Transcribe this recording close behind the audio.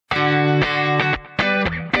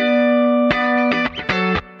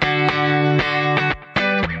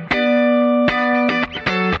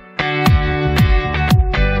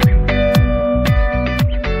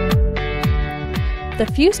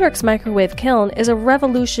Fuseworks Microwave Kiln is a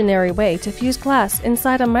revolutionary way to fuse glass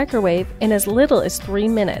inside a microwave in as little as 3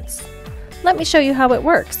 minutes. Let me show you how it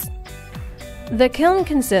works. The kiln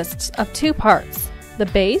consists of two parts, the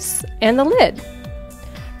base and the lid.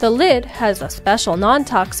 The lid has a special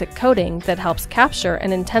non-toxic coating that helps capture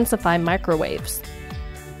and intensify microwaves.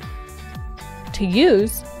 To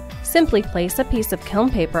use, simply place a piece of kiln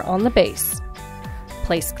paper on the base.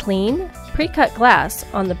 Place clean, pre-cut glass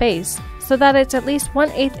on the base so that it's at least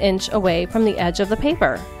 1/8 inch away from the edge of the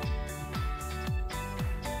paper.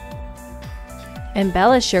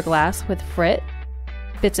 Embellish your glass with frit,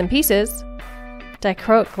 bits and pieces,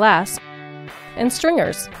 dichroic glass, and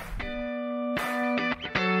stringers.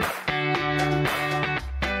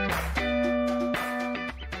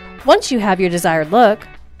 Once you have your desired look,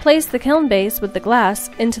 place the kiln base with the glass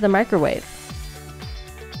into the microwave.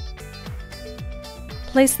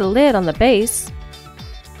 Place the lid on the base,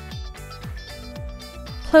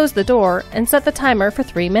 close the door, and set the timer for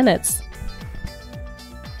 3 minutes.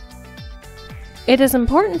 It is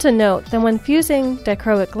important to note that when fusing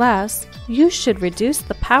dichroic glass, you should reduce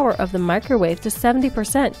the power of the microwave to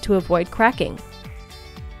 70% to avoid cracking.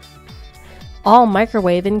 All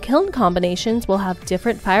microwave and kiln combinations will have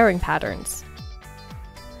different firing patterns.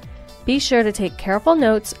 Be sure to take careful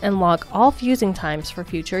notes and log all fusing times for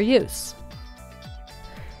future use.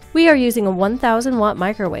 We are using a 1000 watt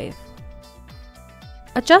microwave.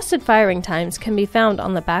 Adjusted firing times can be found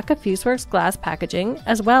on the back of Fuseworks glass packaging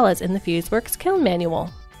as well as in the Fuseworks Kiln manual.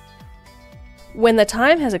 When the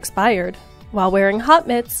time has expired, while wearing hot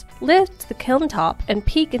mitts, lift the kiln top and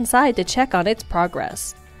peek inside to check on its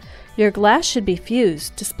progress. Your glass should be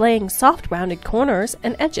fused, displaying soft rounded corners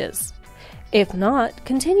and edges. If not,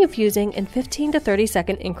 continue fusing in 15 to 30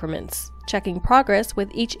 second increments, checking progress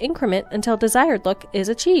with each increment until desired look is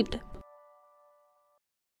achieved.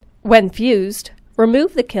 When fused,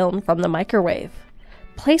 remove the kiln from the microwave.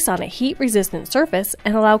 Place on a heat-resistant surface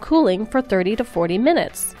and allow cooling for 30 to 40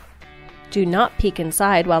 minutes. Do not peek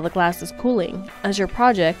inside while the glass is cooling, as your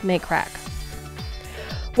project may crack.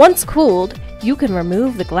 Once cooled, you can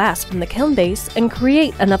remove the glass from the kiln base and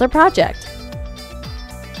create another project.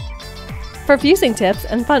 For fusing tips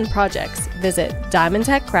and fun projects, visit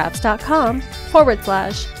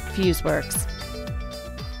diamondtechcrafts.com/Fuseworks.